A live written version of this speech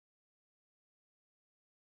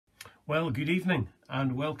Well, good evening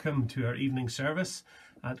and welcome to our evening service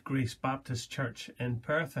at Grace Baptist Church in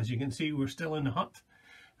Perth. As you can see, we're still in the hut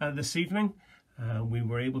this evening. We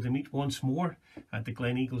were able to meet once more at the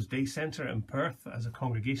Glen Eagles Day Centre in Perth as a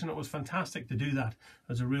congregation. It was fantastic to do that. It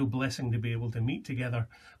was a real blessing to be able to meet together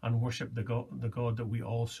and worship the God that we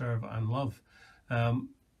all serve and love.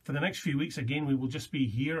 For the next few weeks, again, we will just be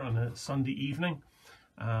here on a Sunday evening.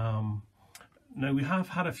 Now, we have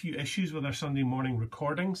had a few issues with our Sunday morning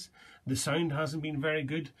recordings. The sound hasn't been very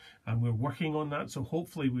good, and we're working on that, so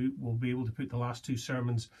hopefully we will be able to put the last two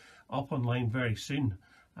sermons up online very soon.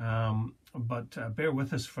 But bear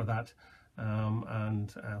with us for that, and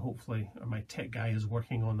hopefully my tech guy is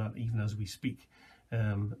working on that even as we speak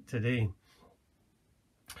today.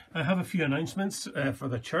 I have a few announcements for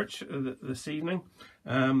the church this evening.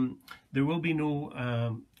 There will be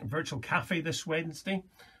no virtual cafe this Wednesday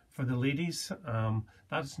for the ladies.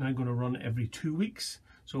 That's now going to run every 2 weeks.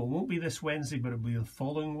 So it won't be this Wednesday, but it'll be the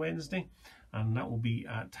following Wednesday. And that will be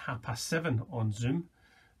at 7:30 on Zoom.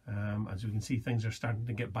 As we can see, things are starting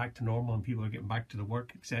to get back to normal and people are getting back to the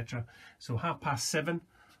work, etc. So 7:30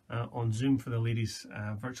 on Zoom for the ladies'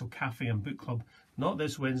 virtual cafe and book club. Not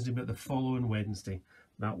this Wednesday, but the following Wednesday.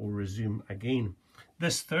 That will resume again.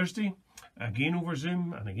 This Thursday, again over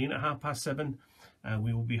Zoom and again at 7:30.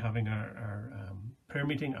 We will be having our prayer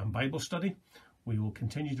meeting and Bible study. We will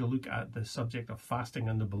continue to look at the subject of fasting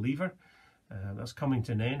and the believer. That's coming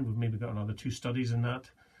to an end. We've maybe got another 2 studies in that.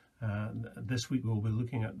 This week we'll be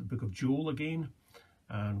looking at the book of Joel again,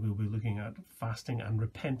 and we'll be looking at fasting and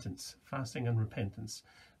repentance. Fasting and repentance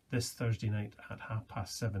this Thursday night at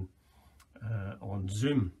 7:30 on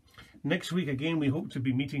Zoom. Next week again, we hope to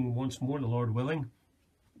be meeting once more, the Lord willing,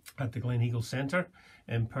 at the Glen Eagles Centre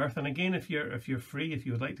in Perth. And again, if you're free, if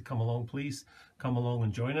you would like to come along, please come along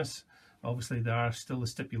and join us. Obviously, there are still the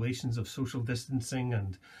stipulations of social distancing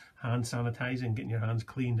and hand sanitizing, getting your hands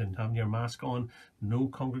cleaned and having your mask on. No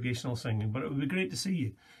congregational singing, but it would be great to see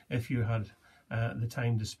you if you had the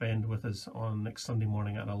time to spend with us on next Sunday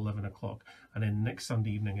morning at 11 o'clock. And then next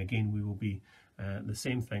Sunday evening, again, we will be the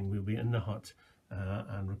same thing. We'll be in the hut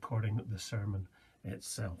and recording the sermon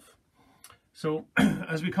itself. So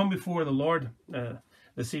as we come before the Lord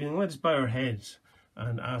this evening, let's bow our heads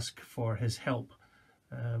and ask for his help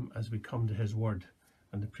as we come to his word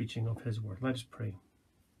and the preaching of his word. Let us pray.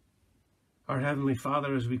 Our Heavenly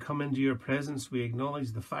Father, as we come into your presence, we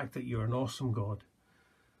acknowledge the fact that you're an awesome God.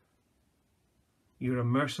 You're a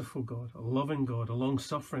merciful God, a loving God, a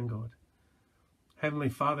long-suffering God. Heavenly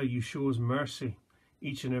Father, you show us mercy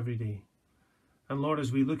each and every day. And Lord,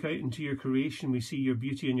 as we look out into your creation, we see your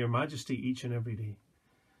beauty and your majesty each and every day.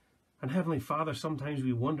 And Heavenly Father, sometimes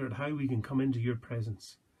we wonder at how we can come into your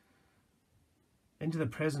presence, into the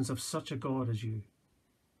presence of such a God as you.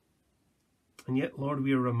 And yet, Lord,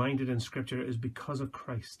 we are reminded in Scripture it is because of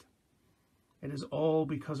Christ. It is all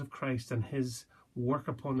because of Christ and his work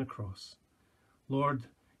upon the cross. Lord,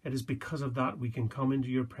 it is because of that we can come into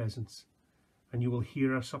your presence, and you will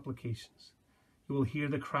hear our supplications. You will hear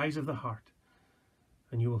the cries of the heart,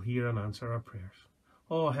 and you will hear and answer our prayers.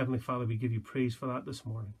 Oh, Heavenly Father, we give you praise for that this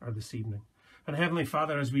morning, or this evening. And Heavenly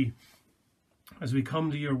Father, as we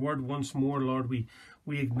come to your word once more, Lord, we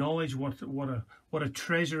acknowledge what a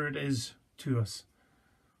treasure it is to us.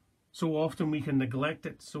 So often we can neglect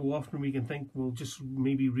it. So often we can think we'll just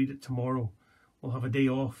maybe read it tomorrow. We'll have a day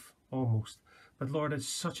off almost. But Lord, it's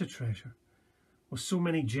such a treasure with so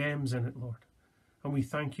many gems in it, Lord. And we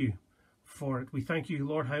thank you for it. We thank you,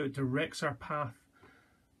 Lord, how it directs our path.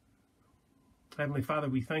 Heavenly Father,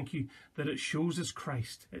 we thank you that it shows us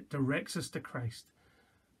Christ. It directs us to Christ.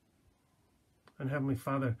 And Heavenly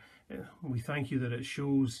Father, we thank you that it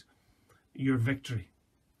shows your victory.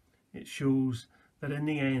 It shows that in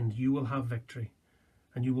the end you will have victory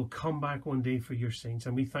and you will come back one day for your saints.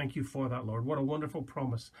 And we thank you for that, Lord. What a wonderful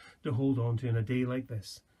promise to hold on to in a day like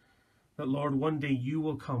this. That, Lord, one day you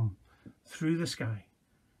will come through the sky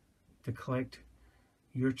to collect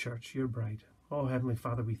your church, your bride. Oh, Heavenly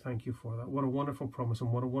Father, we thank you for that. What a wonderful promise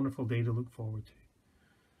and what a wonderful day to look forward to.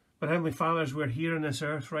 But Heavenly Father, as we're here on this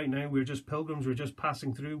earth right now, we're just pilgrims, we're just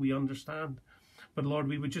passing through, we understand. But Lord,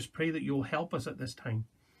 we would just pray that you'll help us at this time.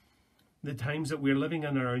 The times that we're living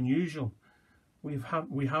in are unusual. We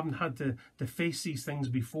haven't had to face these things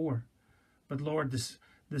before. But Lord,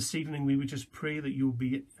 this evening we would just pray that you'll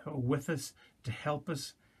be with us to help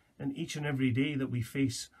us in each and every day that we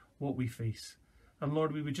face what we face. And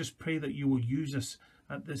Lord, we would just pray that you will use us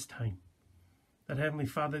at this time. That Heavenly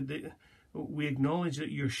Father, we acknowledge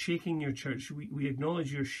that you're shaking your church. We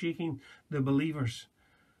acknowledge you're shaking the believers.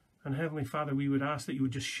 And Heavenly Father, we would ask that you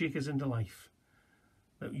would just shake us into life.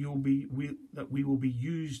 that we will be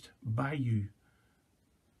used by you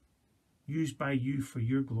for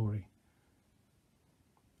your glory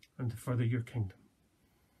and to further your kingdom.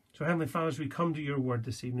 So Heavenly Father, as we come to your word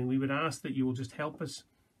this evening, we would ask that you will just help us,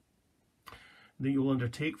 that you will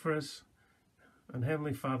undertake for us. And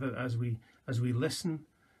Heavenly Father, as we listen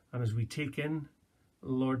and as we take in,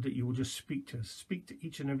 Lord, that you will just speak to us. Speak to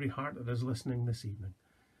each and every heart that is listening this evening.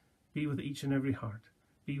 Be with each and every heart.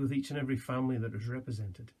 Be with each and every family that is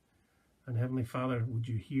represented. And Heavenly Father, would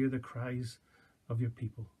you hear the cries of your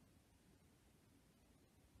people?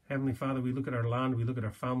 Heavenly Father, we look at our land, we look at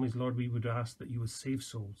our families, Lord, we would ask that you would save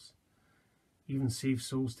souls. Even save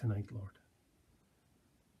souls tonight, Lord.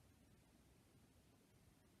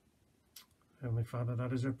 Heavenly Father,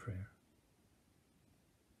 that is our prayer.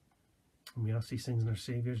 And we ask these things in our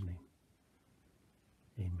Saviour's name.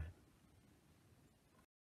 Amen.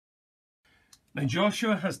 Now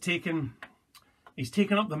Joshua has taken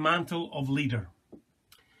up the mantle of leader.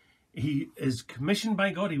 He is commissioned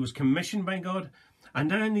by God. He was commissioned by God. And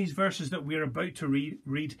now in these verses that we're about to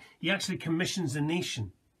read, he actually commissions the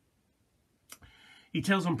nation. He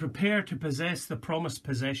tells them, prepare to possess the promised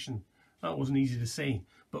possession. That wasn't easy to say,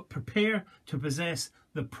 but prepare to possess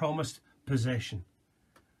the promised possession.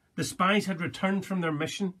 The spies had returned from their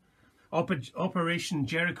mission. Operation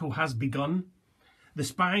Jericho has begun. The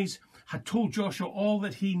spies had told Joshua all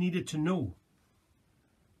that he needed to know.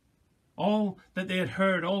 All that they had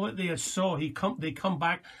heard, all that they had saw, they come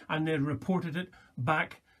back and they reported it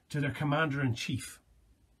back to their commander-in-chief.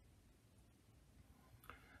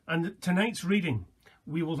 And tonight's reading,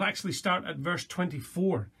 we will actually start at verse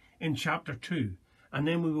 24 in chapter 2, and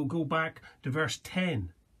then we will go back to verse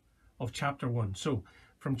 10 of chapter 1. So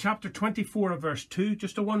from chapter 24 of verse 2,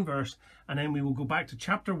 just a one verse, and then we will go back to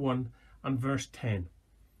chapter 1 and verse 10.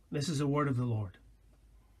 This is the word of the Lord.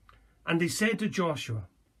 And they said to Joshua,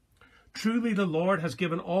 truly the Lord has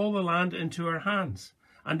given all the land into our hands,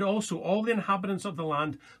 and also all the inhabitants of the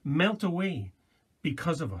land melt away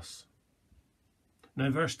because of us.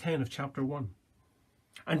 Now verse 10 of chapter 1.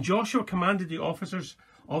 And Joshua commanded the officers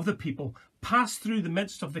of the people, pass through the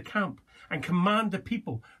midst of the camp, and command the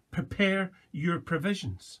people, prepare your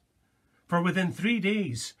provisions. For within 3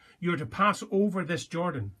 days you are to pass over this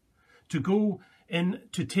Jordan, to go in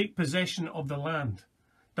to take possession of the land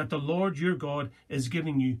that the Lord your God is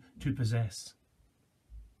giving you to possess.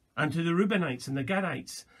 And to the Reubenites and the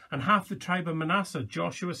Gadites and half the tribe of Manasseh,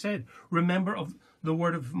 Joshua said, remember of the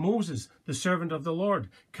word of Moses, the servant of the Lord,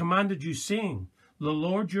 commanded you, saying, the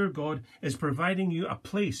Lord your God is providing you a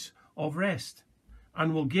place of rest,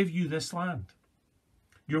 and will give you this land.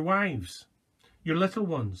 Your wives, your little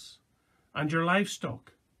ones, and your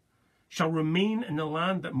livestock shall remain in the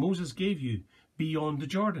land that Moses gave you beyond the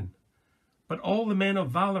Jordan. But all the men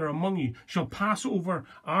of valor among you shall pass over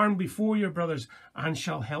armed before your brothers, and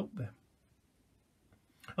shall help them,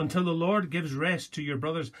 until the Lord gives rest to your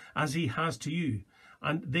brothers as he has to you,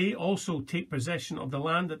 and they also take possession of the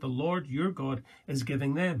land that the Lord your God is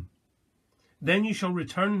giving them. Then you shall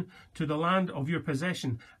return to the land of your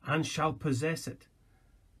possession, and shall possess it,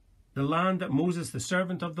 the land that Moses, the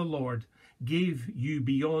servant of the Lord, gave you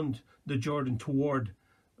beyond the Jordan toward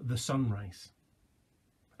the sunrise.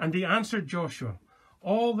 And they answered Joshua,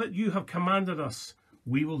 all that you have commanded us,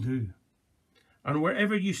 we will do. And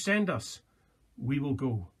wherever you send us, we will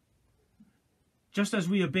go. Just as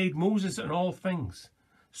we obeyed Moses in all things,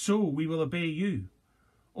 so we will obey you.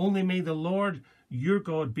 Only may the Lord your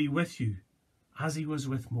God be with you, as he was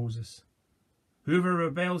with Moses. Whoever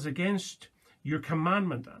rebels against your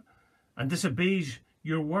commandment and disobeys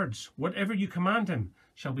your words, whatever you command him,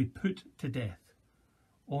 shall be put to death.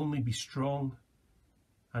 Only be strong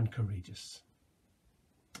and courageous.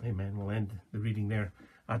 Amen. We'll end the reading there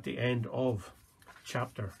at the end of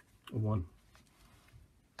chapter 1.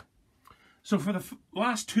 So for the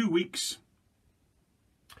last 2 weeks,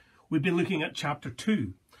 we've been looking at chapter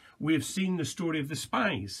 2. We have seen the story of the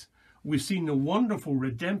spies. We've seen the wonderful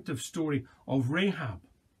redemptive story of Rahab.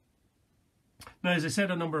 Now, as I said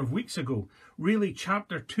a number of weeks ago, really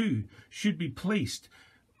chapter 2 should be placed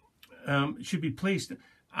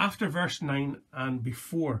after verse 9 and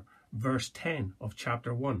before verse 10 of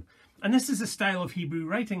chapter 1. And this is a style of Hebrew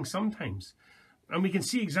writing sometimes. And we can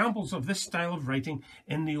see examples of this style of writing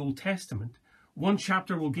in the Old Testament. One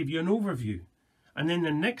chapter will give you an overview, and then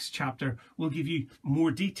the next chapter will give you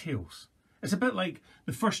more details. It's a bit like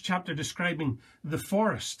the first chapter describing the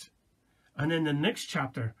forest, and then the next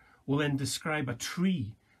chapter will then describe a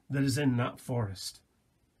tree that is in that forest.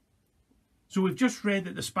 So we've just read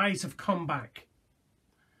that the spies have come back.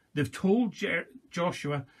 They've told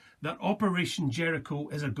Joshua that Operation Jericho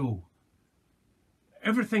is a go.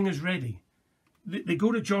 Everything is ready. They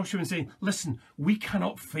go to Joshua and say, listen, we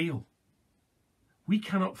cannot fail. We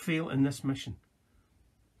cannot fail in this mission.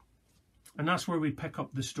 And that's where we pick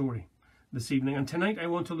up the story this evening. And tonight I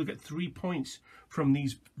want to look at 3 points from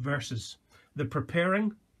these verses: the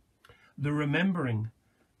preparing, the remembering,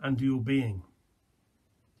 and the obeying.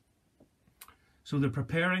 So the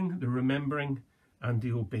preparing, the remembering, and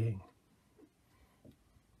the obeying.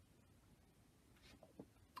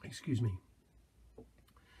 Excuse me.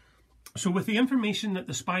 So with the information that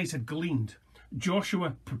the spies had gleaned,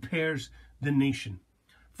 Joshua prepares the nation.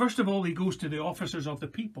 First of all, he goes to the officers of the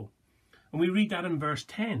people. And we read that in verse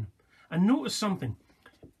 10. And notice something.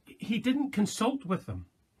 He didn't consult with them.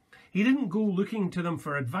 He didn't go looking to them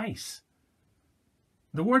for advice.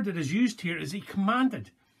 The word that is used here is he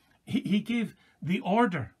commanded. He gave the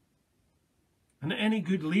order. And any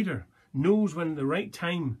good leader knows when the right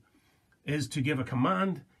time is to give a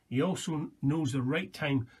command. He also knows the right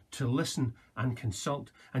time to listen and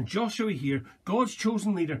consult. And Joshua here, God's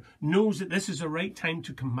chosen leader, knows that this is the right time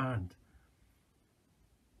to command.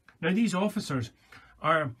 Now these officers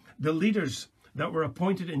are the leaders that were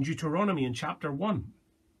appointed in Deuteronomy in chapter 1.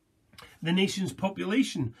 The nation's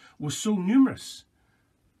population was so numerous.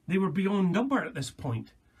 They were beyond number at this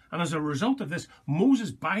point. And as a result of this,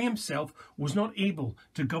 Moses by himself was not able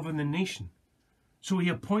to govern the nation. So he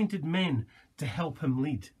appointed men to help him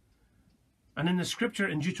lead. And in the scripture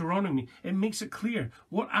in Deuteronomy, it makes it clear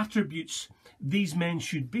what attributes these men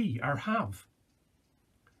should be or have.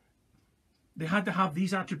 They had to have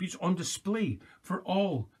these attributes on display for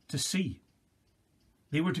all to see.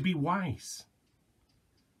 They were to be wise.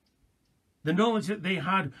 The knowledge that they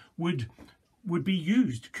had would be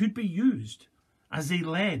used, could be used as they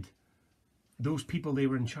led those people they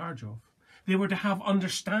were in charge of. They were to have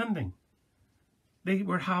understanding. They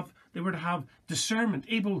were to have discernment,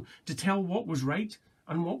 able to tell what was right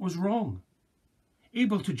and what was wrong,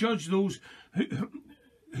 able to judge those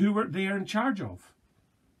who were they are in charge of.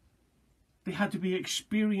 They had to be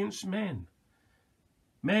experienced men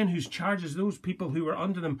whose charges those people who were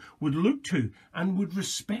under them would look to and would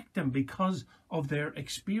respect them because of their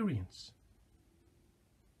experience.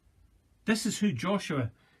 This is who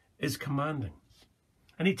Joshua is commanding.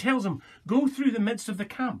 And he tells them, go through the midst of the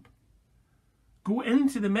camp. Go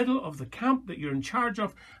into the middle of the camp that you're in charge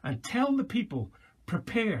of and tell the people,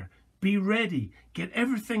 prepare, be ready, get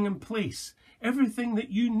everything in place, everything that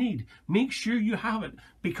you need. Make sure you have it,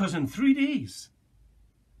 because in 3 days,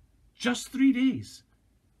 just 3 days,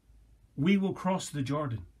 we will cross the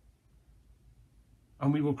Jordan.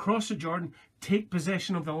 And we will cross the Jordan, take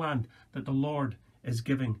possession of the land that the Lord is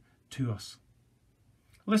giving to us.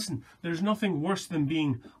 Listen, there's nothing worse than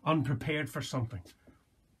being unprepared for something.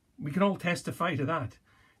 We can all testify to that.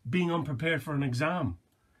 Being unprepared for an exam,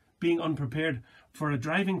 being unprepared for a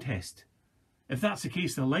driving test. If that's the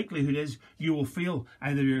case, the likelihood is you will fail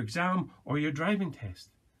either your exam or your driving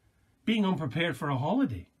test. Being unprepared for a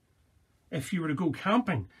holiday. If you were to go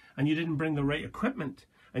camping and you didn't bring the right equipment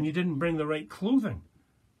and you didn't bring the right clothing,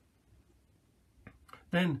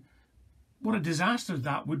 then what a disaster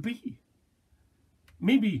that would be.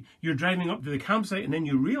 Maybe you're driving up to the campsite and then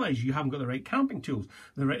you realise you haven't got the right camping tools,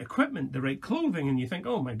 the right equipment, the right clothing, and you think,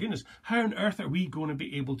 oh my goodness, how on earth are we going to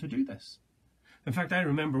be able to do this? In fact, I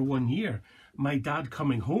remember one year, my dad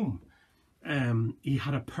coming home, he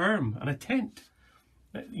had a perm and a tent.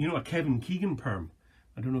 You know, a Kevin Keegan perm.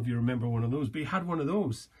 I don't know if you remember one of those, but he had one of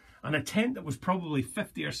those. And a tent that was probably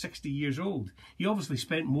 50 or 60 years old. He obviously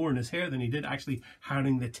spent more in his hair than he did actually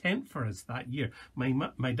hiring the tent for us that year.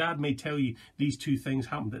 My dad may tell you these two things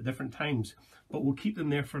happened at different times, but we'll keep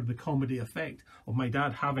them there for the comedy effect of my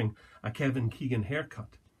dad having a Kevin Keegan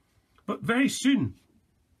haircut. But very soon,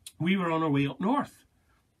 we were on our way up north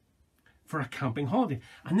for a camping holiday.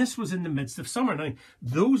 And this was in the midst of summer. Now,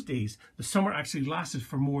 those days, the summer actually lasted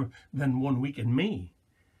for more than 1 week in May.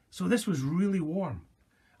 So this was really warm.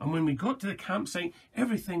 And when we got to the campsite,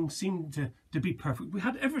 everything seemed to be perfect. We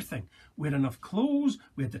had everything. We had enough clothes.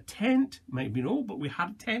 We had the tent. Might have been old, but we had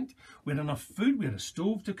a tent. We had enough food. We had a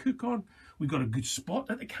stove to cook on. We got a good spot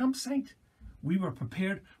at the campsite. We were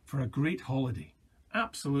prepared for a great holiday.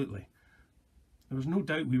 Absolutely. There was no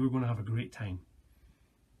doubt we were going to have a great time.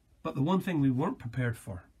 But the one thing we weren't prepared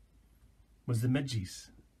for was the midges,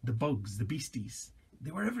 the bugs, the beasties. They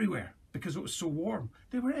were everywhere because it was so warm.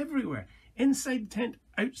 They were everywhere. Inside the tent,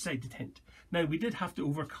 outside the tent. Now, we did have to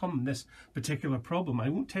overcome this particular problem. I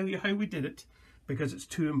won't tell you how we did it because it's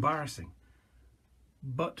too embarrassing.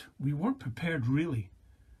 But we weren't prepared really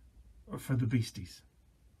for the beasties.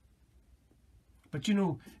 But you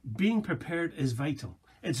know, being prepared is vital.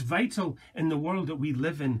 It's vital in the world that we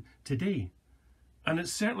live in today. And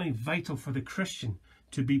it's certainly vital for the Christian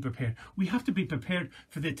to be prepared. We have to be prepared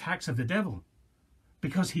for the attacks of the devil,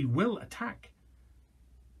 because he will attack.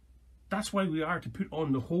 That's why we are to put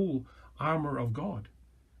on the whole armour of God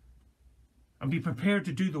and be prepared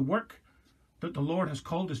to do the work that the Lord has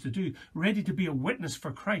called us to do, ready to be a witness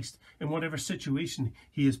for Christ in whatever situation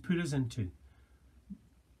he has put us into.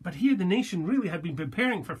 But here the nation really had been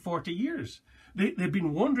preparing for 40 years. They'd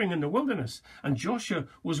been wandering in the wilderness, and Joshua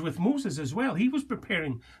was with Moses as well. He was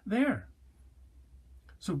preparing there.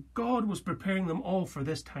 So God was preparing them all for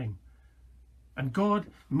this time. And God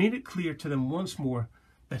made it clear to them once more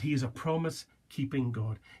that he is a promise-keeping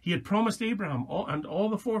God. He had promised Abraham and all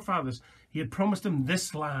the forefathers, he had promised them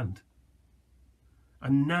this land.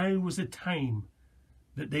 And now was the time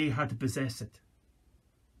that they had to possess it.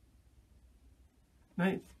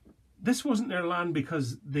 Now, this wasn't their land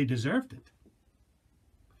because they deserved it.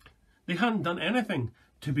 They hadn't done anything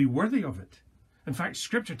to be worthy of it. In fact,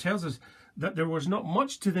 Scripture tells us that there was not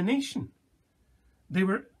much to the nation. They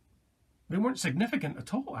weren't significant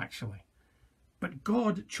at all, actually. But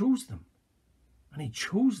God chose them. And he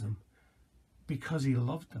chose them because he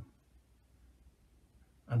loved them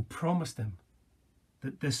and promised them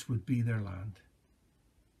that this would be their land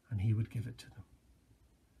and he would give it to them.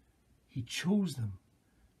 He chose them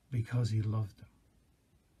because he loved them.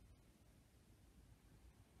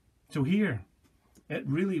 So here, it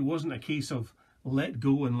really wasn't a case of let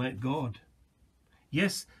go and let God.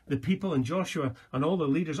 Yes, the people and Joshua and all the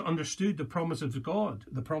leaders understood the promises of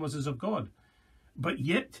God, but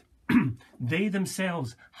yet they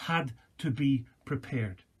themselves had to be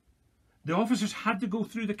prepared. The officers had to go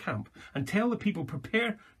through the camp and tell the people,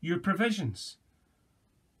 prepare your provisions.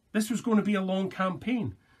 This was going to be a long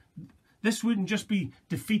campaign. This wouldn't just be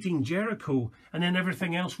defeating Jericho and then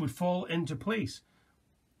everything else would fall into place.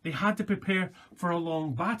 They had to prepare for a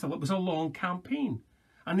long battle. It was a long campaign.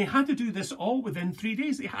 And they had to do this all within 3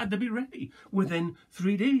 days. They had to be ready within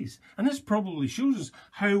 3 days. And this probably shows us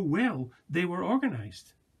how well they were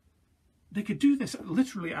organised. They could do this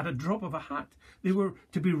literally at a drop of a hat. They were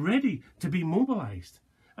to be ready to be mobilised.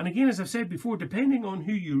 And again, as I've said before, depending on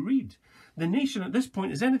who you read, the nation at this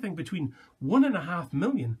point is anything between 1.5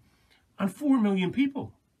 million and 4 million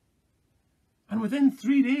people. And within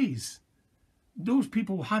 3 days, those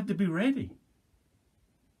people had to be ready.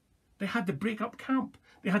 They had to break up camp.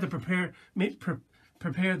 They had to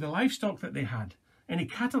prepare the livestock that they had, any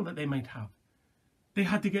cattle that they might have. They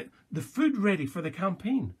had to get the food ready for the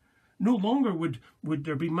campaign. No longer would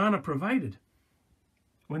there be manna provided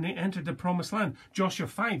when they entered the promised land. Joshua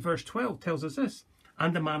 5 verse 12 tells us this,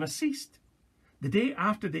 and the manna ceased the day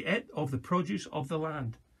after they ate of the produce of the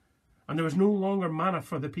land. And there was no longer manna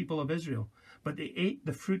for the people of Israel, but they ate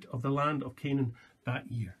the fruit of the land of Canaan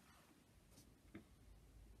that year.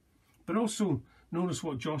 But also notice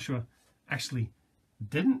what Joshua actually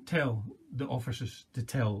didn't tell the officers to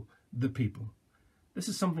tell the people. This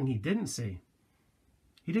is something he didn't say.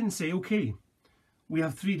 He didn't say, okay, we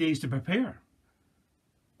have 3 days to prepare.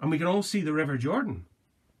 And we can all see the River Jordan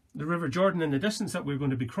in the distance that we're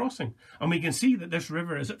going to be crossing. And we can see that this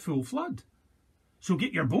river is at full flood. So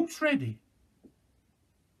get your boats ready.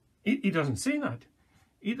 He doesn't say that.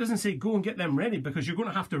 He doesn't say go and get them ready because you're going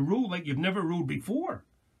to have to row like you've never rowed before.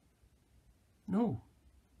 No.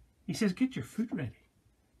 He says get your food ready.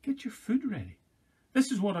 Get your food ready.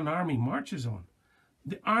 This is what an army marches on.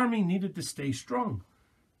 The army needed to stay strong.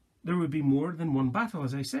 There would be more than one battle,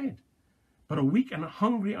 as I said. But a weak and a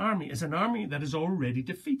hungry army is an army that is already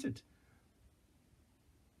defeated.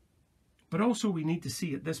 But also we need to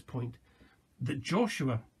see at this point that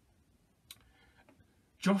Joshua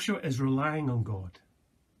is relying on God.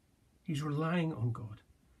 He's relying on God.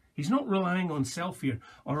 He's not relying on self here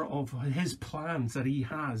or of his plans that he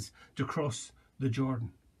has to cross the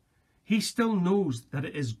Jordan. He still knows that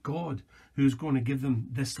it is God who is going to give them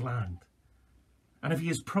this land. And if he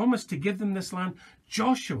has promised to give them this land,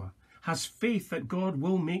 Joshua has faith that God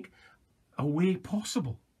will make a way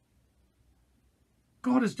possible.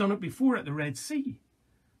 God has done it before at the Red Sea.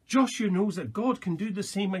 Joshua knows that God can do the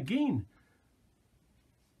same again.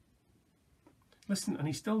 Listen, and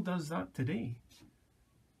he still does that today.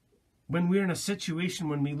 When we're in a situation,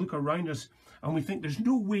 when we look around us and we think there's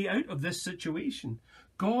no way out of this situation,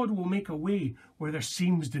 God will make a way where there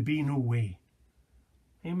seems to be no way.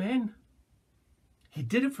 Amen. He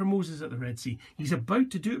did it for Moses at the Red Sea. He's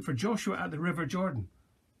about to do it for Joshua at the River Jordan.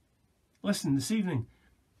 Listen, this evening,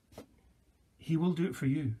 he will do it for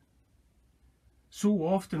you. So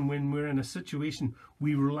often when we're in a situation,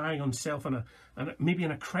 we rely on self, and maybe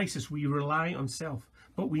in a crisis, we rely on self.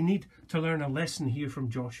 But we need to learn a lesson here from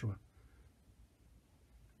Joshua.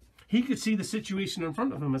 He could see the situation in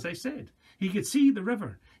front of him, as I said. He could see the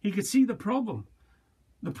river. He could see the problem.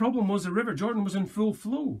 The problem was the river Jordan was in full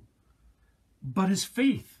flow. But his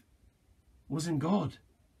faith was in God.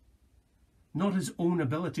 Not his own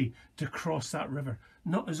ability to cross that river.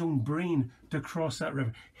 Not his own brain to cross that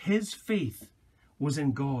river. His faith was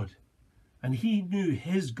in God. And he knew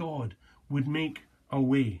his God would make a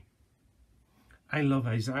way. I love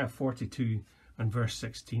Isaiah 42 and verse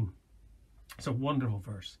 16. It's a wonderful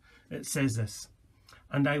verse. It says this,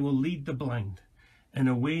 "And I will lead the blind in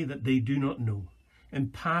a way that they do not know,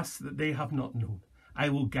 in paths that they have not known. I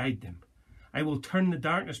will guide them. I will turn the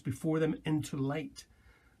darkness before them into light,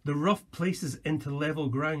 the rough places into level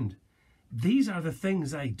ground. These are the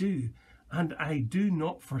things I do, and I do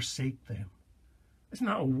not forsake them." Isn't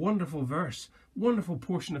that a wonderful verse? Wonderful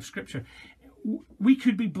portion of Scripture. We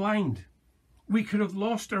could be blind. We could have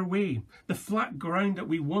lost our way. The flat ground that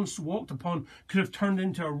we once walked upon could have turned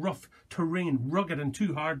into a rough terrain, rugged and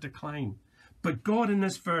too hard to climb. But God in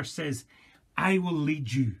this verse says, I will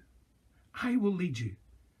lead you. I will lead you.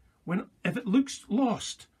 If it looks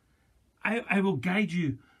lost, I will guide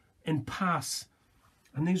you in paths.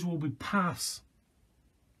 And these will be paths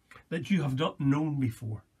that you have not known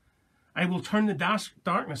before. I will turn the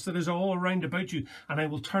darkness that is all around about you, and I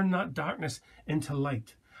will turn that darkness into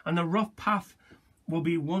light. And the rough path will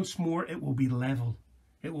be once more, it will be level.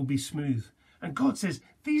 It will be smooth. And God says,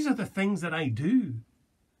 these are the things that I do.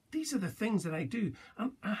 These are the things that I do.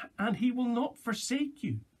 And he will not forsake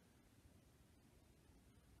you.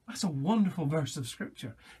 That's a wonderful verse of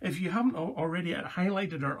Scripture. If you haven't already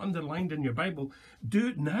highlighted or underlined in your Bible, do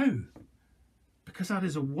it now. Because that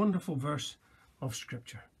is a wonderful verse of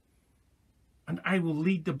Scripture. And I will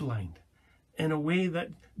lead the blind in a way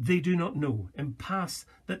that they do not know, in paths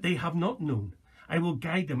that they have not known. I will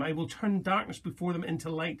guide them. I will turn darkness before them into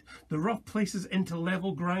light, the rough places into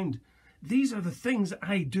level ground. These are the things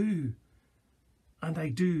I do, and I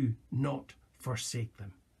do not forsake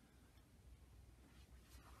them.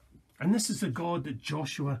 And this is the God that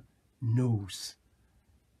Joshua knows.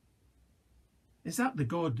 Is that the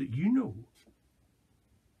God that you know?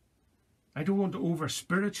 I don't want to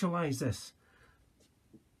over-spiritualize this.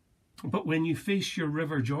 But when you face your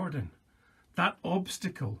River Jordan, that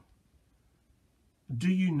obstacle,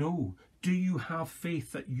 do you know, do you have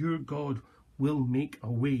faith that your God will make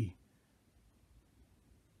a way?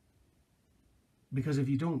 Because if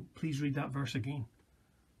you don't, please read that verse again.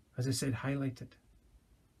 As I said, highlight it.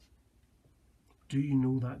 Do you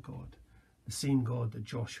know that God? The same God that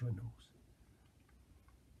Joshua knows.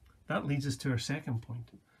 That leads us to our second point,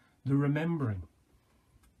 the remembering.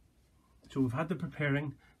 So we've had the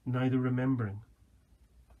preparing, now the remembering.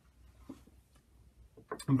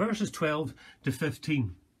 In verses 12 to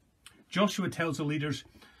 15, Joshua tells the leaders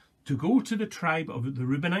to go to the tribe of the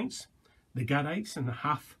Reubenites, the Gadites, and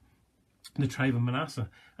half the tribe of Manasseh.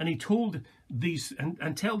 And he told these,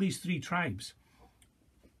 and tell these three tribes,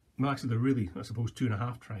 well, actually they're really, I suppose,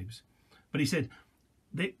 2.5 tribes. But he said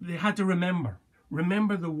they had to remember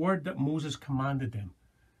the word that Moses commanded them.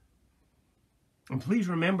 And please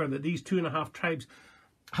remember that these 2.5 tribes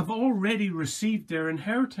have already received their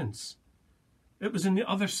inheritance. It was on the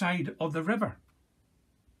other side of the river.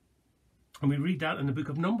 And we read that in the book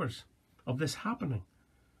of Numbers, of this happening.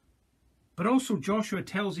 But also Joshua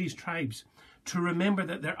tells these tribes to remember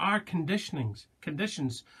that there are conditions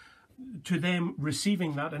to them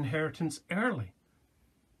receiving that inheritance early.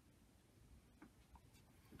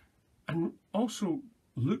 And also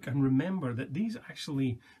look and remember that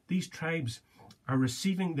these tribes are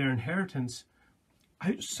receiving their inheritance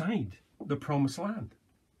outside the promised land.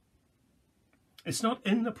 It's not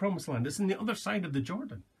in the promised land, it's in the other side of the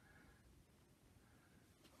Jordan.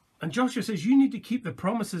 And Joshua says, you need to keep the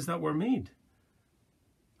promises that were made.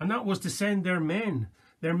 And that was to send their men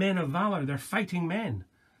of valor, their fighting men.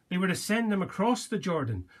 They were to send them across the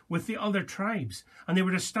Jordan with the other tribes, and they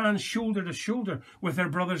were to stand shoulder to shoulder with their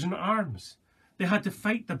brothers in arms. They had to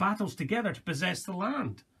fight the battles together to possess the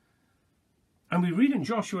land. And we read in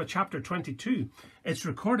Joshua chapter 22, it's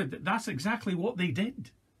recorded that that's exactly what they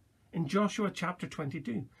did in Joshua chapter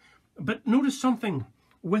 22. But notice something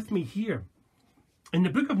with me here. In the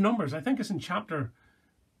book of Numbers, I think it's chapter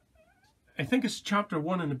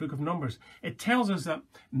 1 in the book of Numbers, it tells us that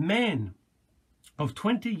men of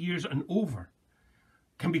 20 years and over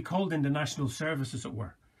can be called into national service, as it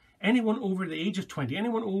were. Anyone over the age of 20,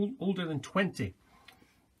 anyone older than 20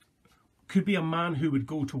 could be a man who would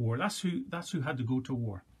go to war. That's who had to go to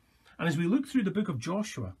war. And as we look through the book of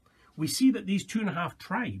Joshua, we see that these 2.5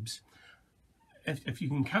 tribes, if you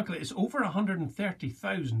can calculate, it's over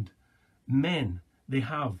 130,000 men they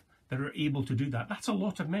have that are able to do that. That's a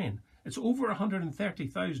lot of men. It's over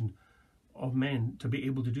 130,000 of men to be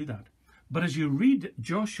able to do that. But as you read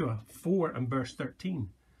Joshua 4 and verse 13,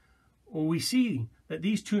 we see that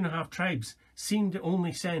these 2.5 tribes seem to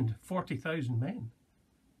only send 40,000 men.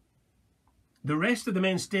 The rest of the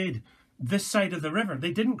men stayed this side of the river.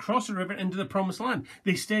 They didn't cross the river into the promised land.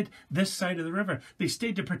 They stayed this side of the river. They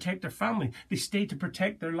stayed to protect their family. They stayed to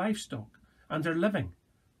protect their livestock and their living.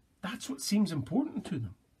 That's what seems important to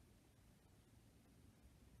them.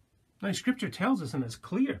 Now, Scripture tells us, and it's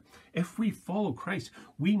clear, if we follow Christ,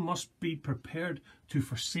 we must be prepared to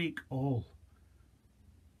forsake all.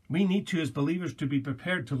 We need to, as believers, to be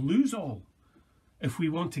prepared to lose all if we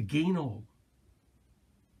want to gain all.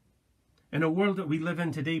 In a world that we live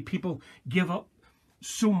in today, people give up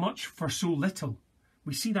so much for so little.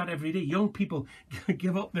 We see that every day. Young people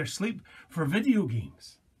give up their sleep for video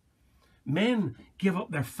games. Men give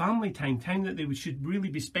up their family time, time that they should really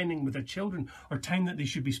be spending with their children, or time that they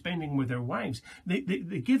should be spending with their wives. They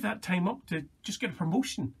give that time up to just get a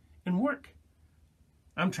promotion in work.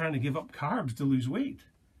 I'm trying to give up carbs to lose weight.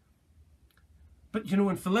 But you know,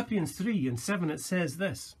 in Philippians 3 and 7 it says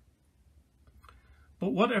this: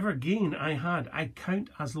 "But whatever gain I had, I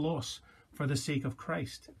count as loss for the sake of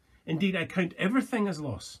Christ. Indeed, I count everything as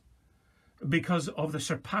loss because of the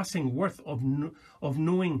surpassing worth of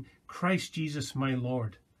knowing Christ Jesus my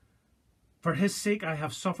Lord. For his sake I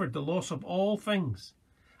have suffered the loss of all things,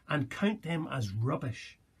 and count them as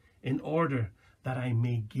rubbish, in order that I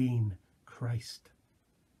may gain Christ."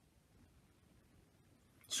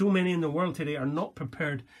 So many in the world today are not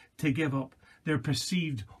prepared to give up their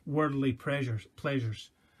perceived worldly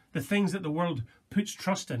pleasures, the things that the world puts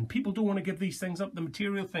trust in. People don't want to give these things up, the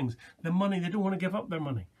material things, the money. They don't want to give up their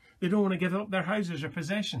money. They don't want to give up their houses or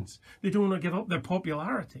possessions. They don't want to give up their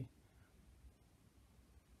popularity.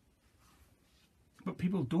 But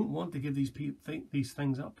people don't want to give these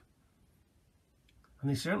things up. And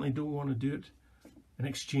they certainly don't want to do it in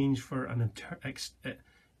exchange for an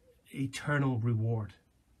eternal reward.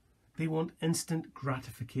 They want instant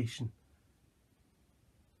gratification.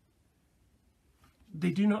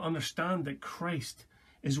 They do not understand that Christ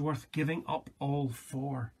is worth giving up all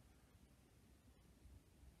for.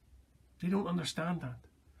 They don't understand that.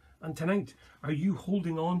 And tonight, are you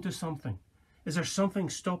holding on to something? Is there something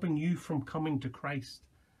stopping you from coming to Christ?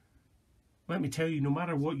 Let me tell you, no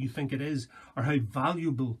matter what you think it is, or how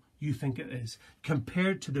valuable you think it is,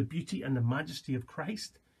 compared to the beauty and the majesty of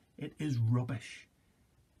Christ, it is rubbish.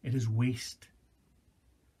 It is waste.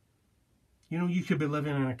 You know, you could be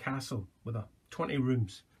living in a castle with 20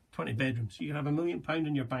 rooms, 20 bedrooms. You can have £1 million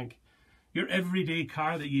in your bank. Your everyday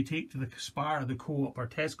car that you take to the Spar, the Co-op or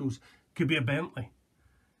Tesco's could be a Bentley.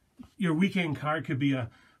 Your weekend car could be a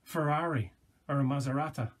Ferrari or a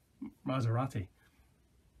Maserati.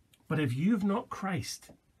 But if you have not Christ,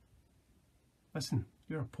 listen,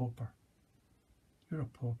 you're a pauper. You're a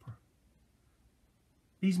pauper.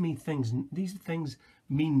 These things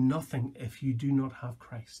mean nothing if you do not have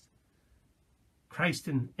Christ. Christ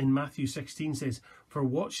in Matthew 16 says, "For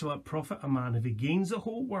what shall it profit a man if he gains the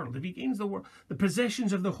whole world, if he gains the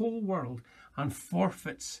possessions of the whole world, and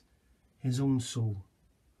forfeits his own soul?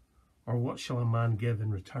 Or what shall a man give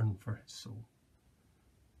in return for his soul?"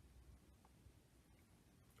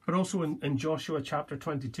 But also in Joshua chapter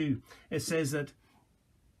 22, it says that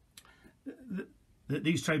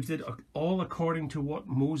these tribes did all according to what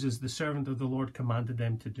Moses, the servant of the Lord, commanded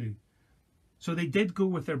them to do. So they did go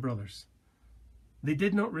with their brothers. They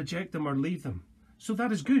did not reject them or leave them. So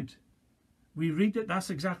that is good. We read that that's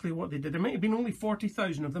exactly what they did. There might have been only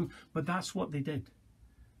 40,000 of them, but that's what they did.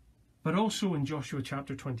 But also in Joshua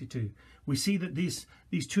chapter 22, we see that these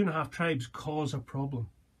 2.5 tribes cause a problem.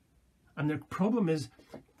 And their problem is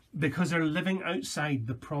because they're living outside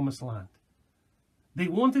the promised land. They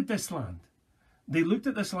wanted this land. They looked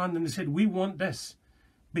at this land and they said, "We want this,"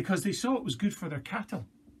 because they saw it was good for their cattle.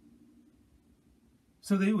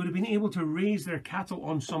 So they would have been able to raise their cattle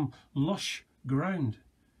on some lush ground.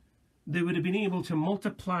 They would have been able to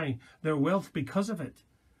multiply their wealth because of it.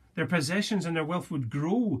 Their possessions and their wealth would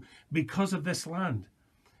grow because of this land.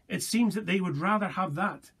 It seems that they would rather have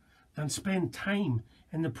that than spend time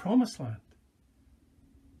in the promised land.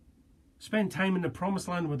 Spend time in the promised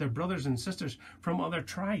land with their brothers and sisters from other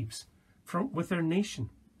tribes, with their nation.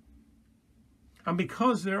 And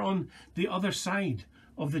because they're on the other side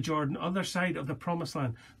of the Jordan, other side of the promised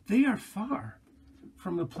land, they are far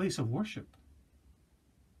from the place of worship.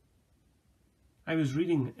 I was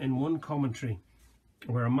reading in one commentary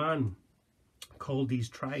where a man called these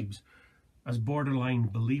tribes as borderline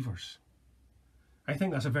believers. I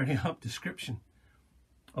think that's a very apt description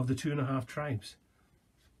of the 2.5 tribes.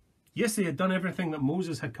 Yes, they had done everything that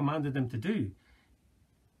Moses had commanded them to do.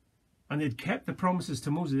 And they'd kept the promises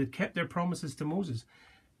to Moses. They'd kept their promises to Moses.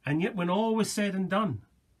 And yet when all was said and done,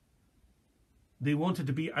 they wanted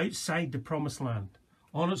to be outside the promised land,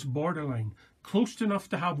 on its borderline, close enough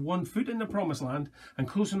to have 1 foot in the promised land and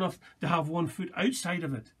close enough to have 1 foot outside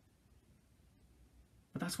of it.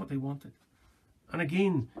 But that's what they wanted. And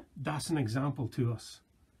again, that's an example to us.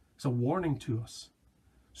 It's a warning to us.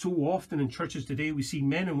 So often in churches today, we see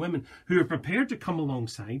men and women who are prepared to come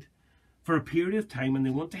alongside for a period of time and they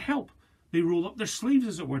want to help. They roll up their sleeves,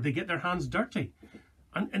 as it were. They get their hands dirty.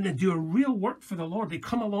 And they do a real work for the Lord. They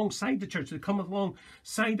come alongside the church. They come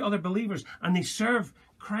alongside other believers and they serve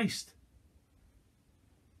Christ.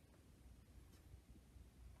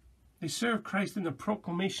 They serve Christ in the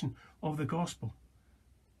proclamation of the gospel.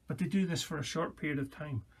 But they do this for a short period of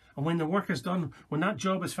time. And when the work is done, when that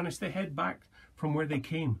job is finished, they head back from where they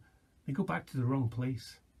came. They go back to the wrong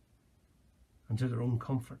place and to their own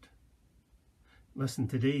comfort. Listen,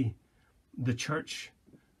 today, the Church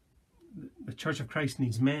of Christ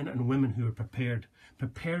needs men and women who are prepared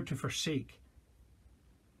to forsake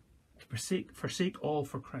all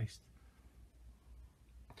for Christ.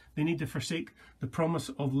 They need to forsake the promise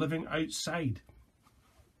of living outside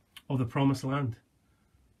of the promised land.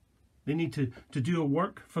 They need to do a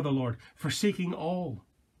work for the Lord, forsaking all.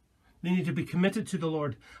 They need to be committed to the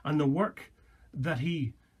Lord and the work that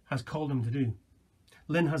He has called them to do.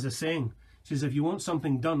 Lynn has a saying. She says, if you want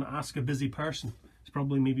something done, ask a busy person. It's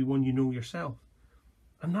probably maybe one you know yourself.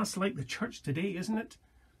 And that's like the church today, isn't it?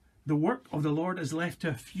 The work of the Lord is left to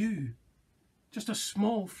a few, just a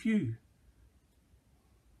small few,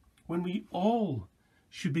 when we all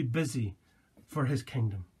should be busy for His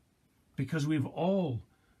kingdom, because we've all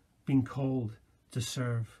been called to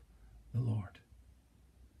serve the Lord.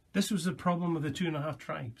 This was the problem of the 2.5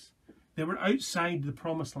 tribes. They were outside the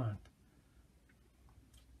promised land.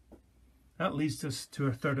 That leads us to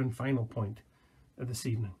our third and final point of this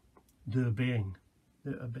evening, the obeying.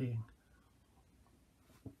 The obeying.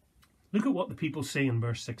 Look at what the people say in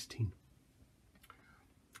verse 16.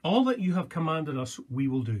 All that you have commanded us, we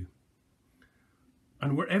will do.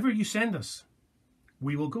 And wherever you send us,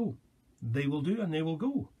 we will go. They will do and they will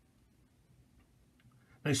go.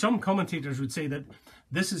 Now, some commentators would say that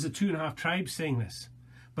this is the 2.5 tribes saying this.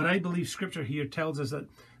 But I believe Scripture here tells us that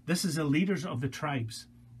this is the leaders of the tribes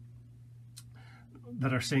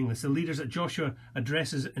that are saying this. The leaders that Joshua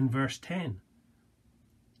addresses in verse 10.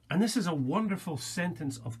 And this is a wonderful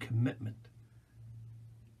sentence of commitment.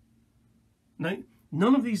 Now,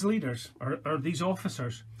 none of these leaders or these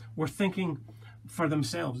officers were thinking for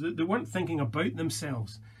themselves. They weren't thinking about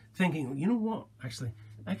themselves. Thinking, you know what, actually,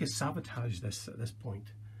 I could sabotage this at this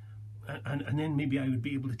point. And then maybe I would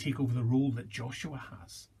be able to take over the role that Joshua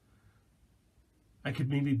has. I could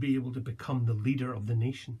maybe be able to become the leader of the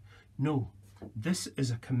nation. No, this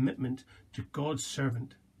is a commitment to God's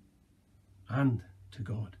servant and to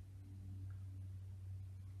God.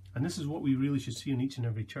 And this is what we really should see in each and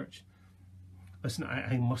every church. Listen,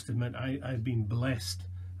 I must admit, I've been blessed,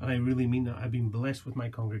 and I really mean that. I've been blessed with my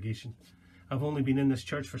congregation. I've only been in this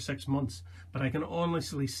church for 6 months, but I can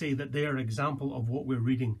honestly say that they are an example of what we're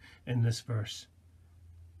reading in this verse.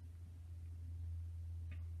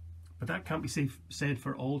 But that can't be said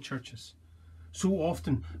for all churches. So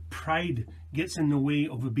often, pride gets in the way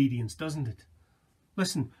of obedience, doesn't it?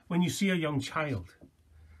 Listen, when you see a young child,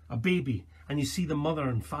 a baby, and you see the mother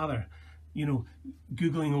and father, you know,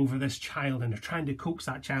 Googling over this child, and they're trying to coax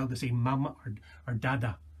that child to say mama or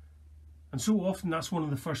dada. And so often that's one of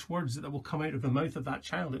the first words that will come out of the mouth of that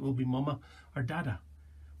child. It will be mama or dada.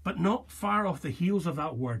 But not far off the heels of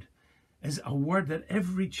that word is a word that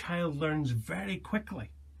every child learns very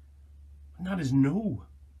quickly. And that is no.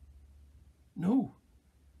 No.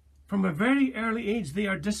 From a very early age, they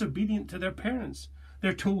are disobedient to their parents.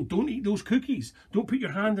 They're told, don't eat those cookies. Don't put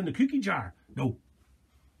your hand in the cookie jar. No.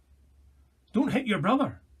 Don't hit your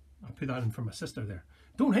brother. I'll put that in for my sister there.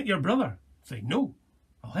 Don't hit your brother. Say, no.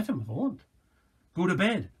 I'll hit him if I want. Go to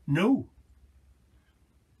bed. No.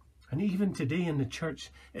 And even today in the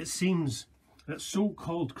church, it seems that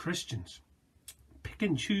so-called Christians pick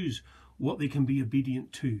and choose what they can be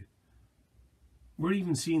obedient to. We're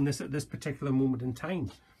even seeing this at this particular moment in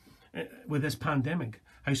time with this pandemic.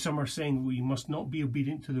 How some are saying we must not be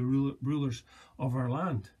obedient to the rulers of our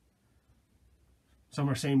land. Some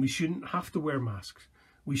are saying we shouldn't have to wear masks.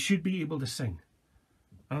 We should be able to sing.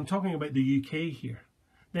 And I'm talking about the UK here.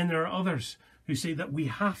 Then there are others who say that we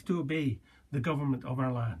have to obey the government of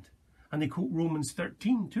our land. And they quote Romans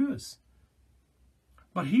 13 to us.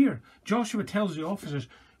 But here, Joshua tells the officers,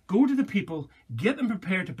 go to the people, get them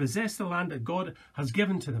prepared to possess the land that God has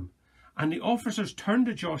given to them. And the officers turned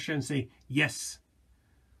to Joshua and say, yes,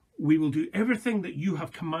 we will do everything that you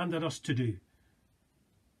have commanded us to do.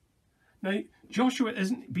 Now, Joshua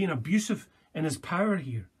isn't being abusive in his power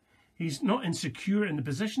here. He's not insecure in the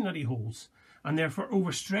position that he holds and therefore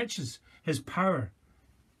overstretches his power.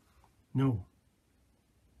 No.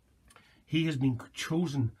 He has been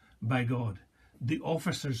chosen by God. The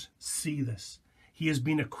officers see this. He has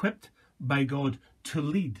been equipped by God to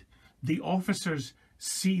lead. The officers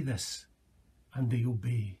see this and they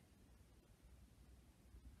obey.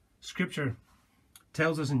 Scripture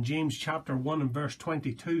tells us in James chapter 1 and verse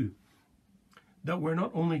 22 that we're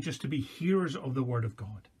not only just to be hearers of the word of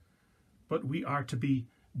God, but we are to be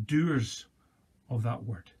doers of that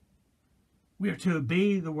word. We are to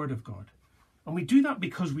obey the word of God. And we do that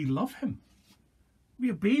because we love him.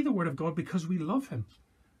 We obey the word of God because we love him.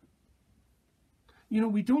 You know,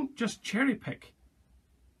 we don't just cherry pick.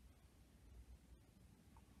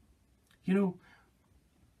 You know,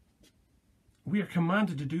 we are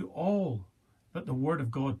commanded to do all that the word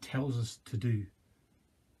of God tells us to do.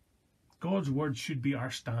 God's word should be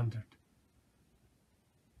our standard.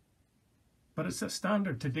 But it's a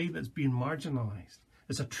standard today that's being marginalized.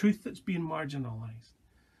 It's a truth that's being marginalized.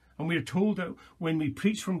 And we are told that when we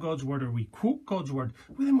preach from God's word or we quote God's word,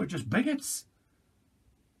 well, then we're just bigots.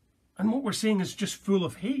 And what we're saying is just full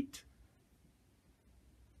of hate.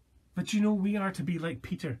 But you know, we are to be like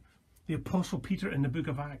Peter, the Apostle Peter in the book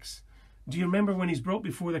of Acts. Do you remember when he's brought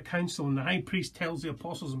before the council and the high priest tells the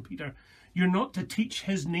apostles and Peter, you're not to teach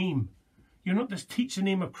his name. You're not to teach the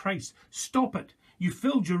name of Christ. Stop it. You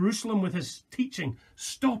fill Jerusalem with his teaching.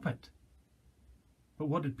 Stop it. But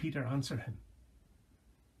what did Peter answer him?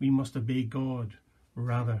 We must obey God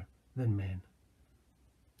rather than men.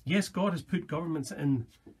 Yes, God has put governments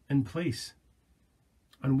in place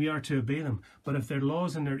and we are to obey them. But if their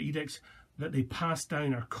laws and their edicts that they pass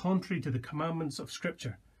down are contrary to the commandments of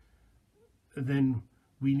Scripture, then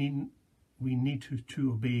we need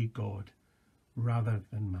to obey God rather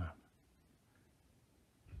than man.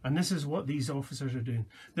 And this is what these officers are doing.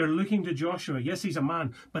 They're looking to Joshua. Yes, he's a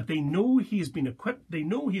man, but they know he has been equipped. They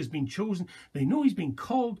know he has been chosen. They know he's been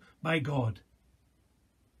called by God.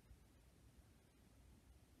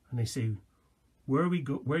 And they say, where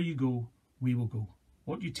you go, we will go.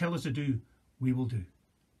 What you tell us to do, we will do.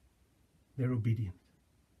 They're obedient.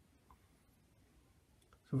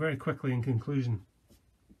 So very quickly in conclusion,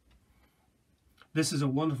 this is a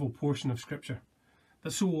wonderful portion of Scripture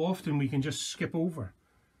that so often we can just skip over.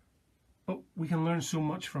 But we can learn so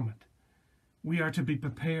much from it. We are to be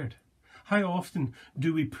prepared. How often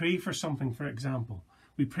do we pray for something, for example?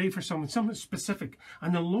 We pray for something specific,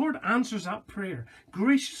 and the Lord answers that prayer.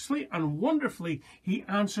 Graciously and wonderfully, he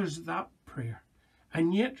answers that prayer.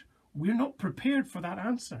 And yet, we're not prepared for that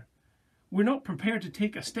answer. We're not prepared to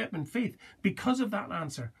take a step in faith because of that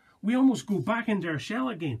answer. We almost go back into our shell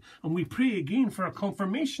again, and we pray again for a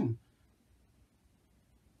confirmation.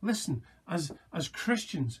 Listen, as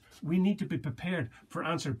Christians, we need to be prepared for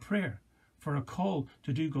answered prayer, for a call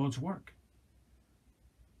to do God's work.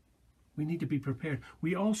 We need to be prepared.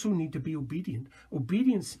 We also need to be obedient.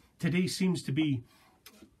 Obedience today seems to be,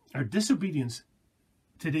 or disobedience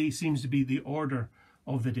today seems to be the order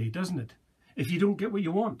of the day, doesn't it? If you don't get what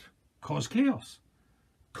you want, cause chaos.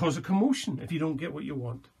 Cause a commotion if you don't get what you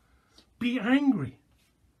want. Be angry.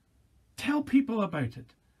 Tell people about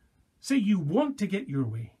it. Say you want to get your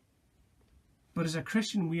way. But as a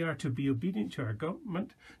Christian, we are to be obedient to our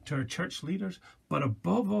government, to our church leaders, but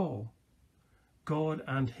above all, God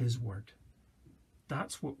and his word.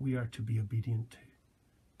 That's what we are to be obedient to.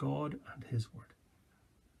 God and his word.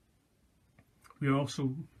 We are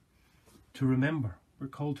also to remember. We're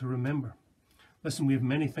called to remember. Listen, we have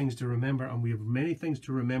many things to remember, and we have many things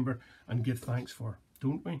to remember and give thanks for,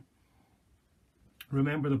 don't we?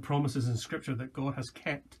 Remember the promises in Scripture that God has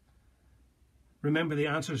kept. Remember the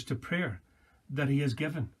answers to prayer that he has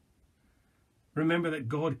given. Remember that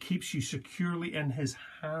God keeps you securely in his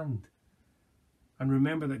hand. And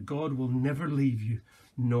remember that God will never leave you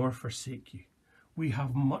nor forsake you. We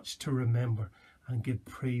have much to remember and give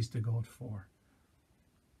praise to God for.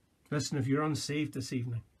 Listen, if you're unsaved this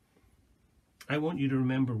evening, I want you to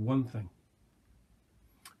remember one thing.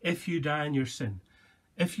 If you die in your sin,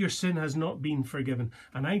 if your sin has not been forgiven,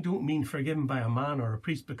 and I don't mean forgiven by a man or a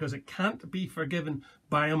priest, because it can't be forgiven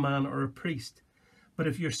by a man or a priest, but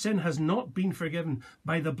if your sin has not been forgiven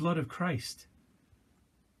by the blood of Christ,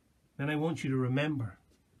 then I want you to remember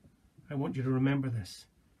this,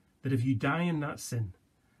 that if you die in that sin,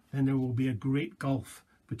 then there will be a great gulf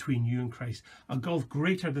between you and Christ, a gulf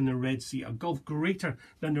greater than the Red Sea, a gulf greater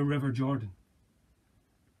than the River Jordan,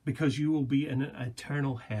 because you will be in an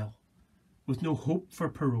eternal hell. with no hope for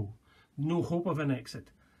parole, no hope of an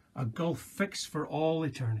exit, a gulf fixed for all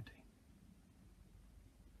eternity.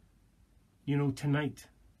 You know, tonight,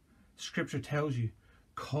 Scripture tells you,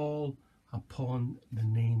 call upon the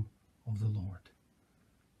name of the Lord,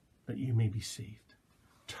 that you may be saved.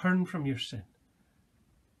 Turn from your sin.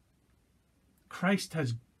 Christ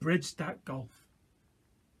has bridged that gulf.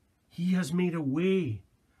 He has made a way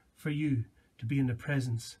for you to be in the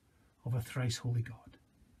presence of a thrice holy God.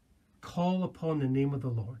 Call upon the name of the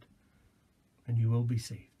Lord, and you will be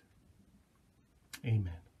saved. Amen.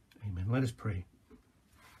 Amen. Let us pray.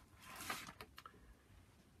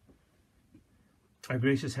 Our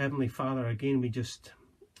gracious Heavenly Father, again, we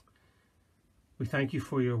thank you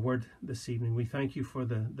for your word this evening. We thank you for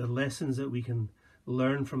the lessons that we can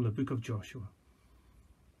learn from the book of Joshua.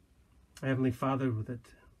 Heavenly Father, that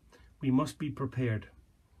we must be prepared.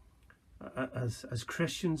 As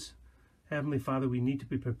Christians, Heavenly Father, we need to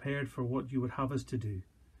be prepared for what you would have us to do,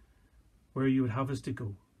 where you would have us to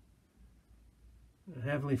go.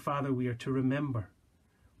 Heavenly Father, we are to remember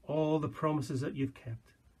all the promises that you've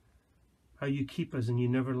kept, how you keep us and you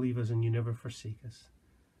never leave us and you never forsake us.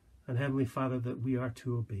 And Heavenly Father, that we are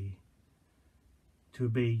to obey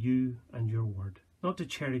you and your word. Not to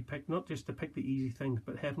cherry pick, not just to pick the easy things,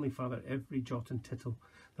 but Heavenly Father, every jot and tittle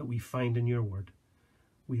that we find in your word,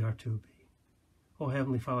 we are to obey. Oh,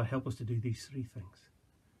 Heavenly Father, help us to do these three things,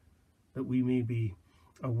 that we may be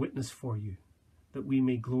a witness for you, that we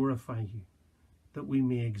may glorify you, that we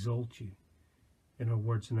may exalt you in our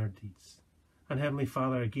words and our deeds. And Heavenly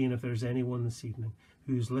Father, again, if there's anyone this evening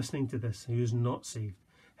who is listening to this, who is not saved,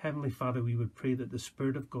 Heavenly Father, we would pray that the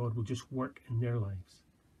Spirit of God will just work in their lives.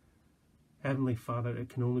 Heavenly Father, it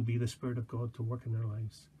can only be the Spirit of God to work in their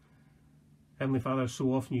lives. Heavenly Father,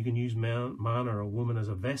 so often you can use man or a woman as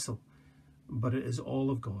a vessel, but it is all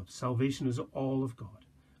of God. Salvation is all of God.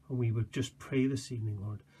 And we would just pray this evening,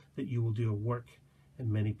 Lord, that you will do a work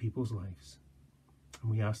in many people's lives.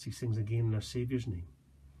 And we ask these things again in our Saviour's name.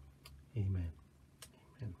 Amen.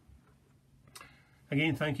 Amen.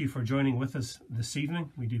 Again, thank you for joining with us this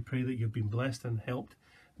evening. We do pray that you've been blessed and helped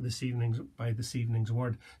by this evening's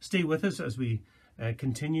word. Stay with us as we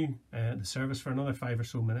continue the service for another 5 or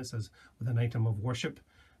so minutes with an item of worship.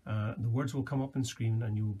 The words will come up on screen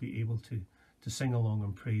and you will be able to sing along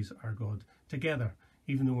and praise our God together.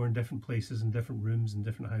 Even though we're in different places, in different rooms, in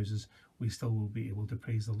different houses, we still will be able to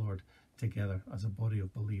praise the Lord together as a body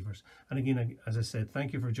of believers. And again, as I said,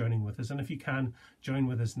 thank you for joining with us. And if you can, join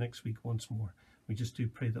with us next week once more. We just do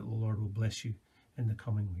pray that the Lord will bless you in the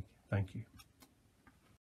coming week. Thank you.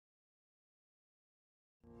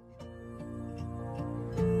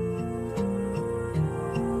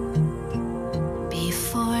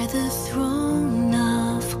 Before the throne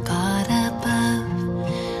of God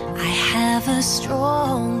above, I have a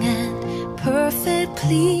strong and perfect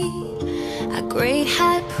plea, a great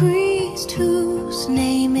high priest whose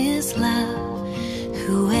name is love,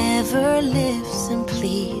 whoever lives and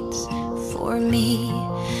pleads for me.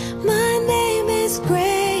 My name is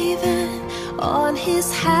graven on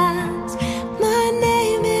his hands, my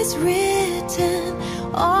name is written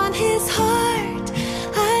on his